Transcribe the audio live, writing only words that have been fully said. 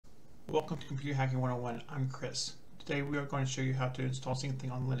Welcome to Computer Hacking 101. I'm Chris. Today we are going to show you how to install Syncthing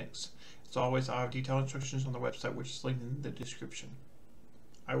on Linux. As always, I have detailed instructions on the website, which is linked in the description.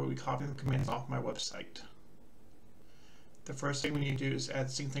 I will be copying the commands off my website. The first thing we need to do is add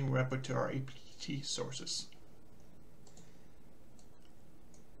Syncthing repo to our apt sources.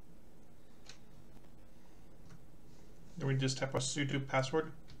 Then we just type our sudo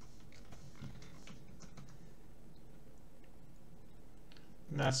password.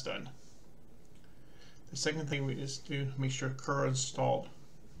 And that's done. The second thing we just do to make sure curl is installed.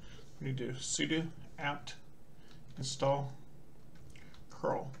 We need to do sudo apt install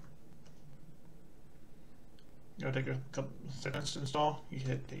curl. It'll take a couple seconds to install. You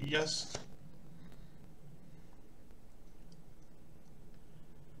hit yes.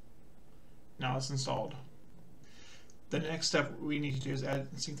 Now it's installed. The next step we need to do is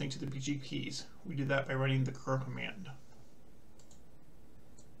add Syncthing to the PG keys. We do that by running the curl command.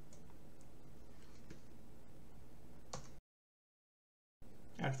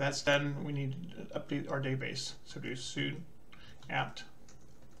 After that's done, we need to update our database. So do sudo apt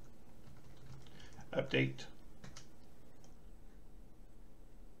update.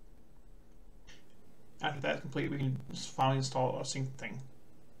 After that's complete, we can finally install our Syncthing.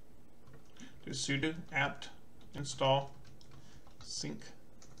 Do sudo apt install syncthing.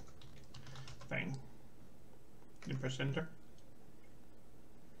 You press enter.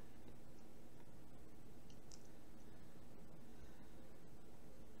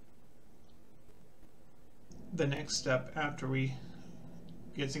 The next step after we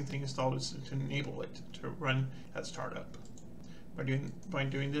get Syncthing installed is to enable it to run at startup. By doing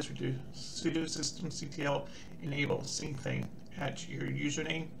this, we do sudo systemctl enable Syncthing at your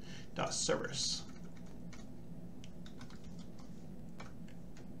username.service.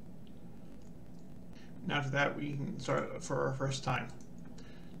 Now after that, we can start for our first time.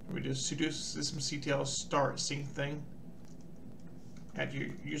 We do sudo systemctl start Syncthing at your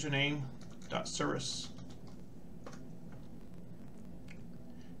username.service.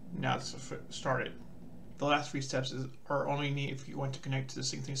 Now it's started. The last three steps are only needed if you want to connect to the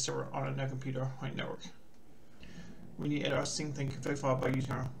Syncthing server on another computer or network. We need to edit our Syncthing config file by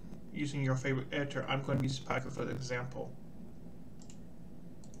using your favorite editor. I'm going to use Python for the example.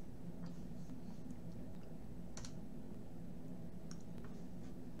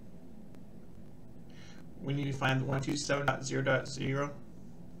 We need to find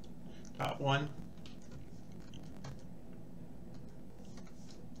 127.0.0.1.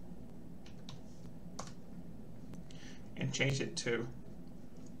 and change it to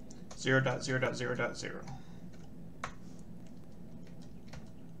 0.0.0.0.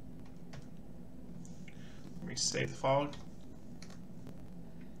 Let me save the file.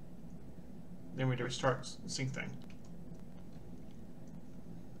 Then we restart Syncthing.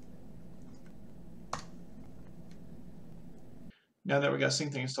 Now that we got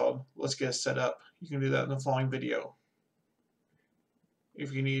Syncthing installed, let's get it set up. You can do that in the following video.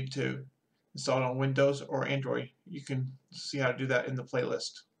 If you need to install it on Windows or Android, you can see how to do that in the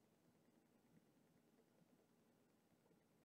playlist.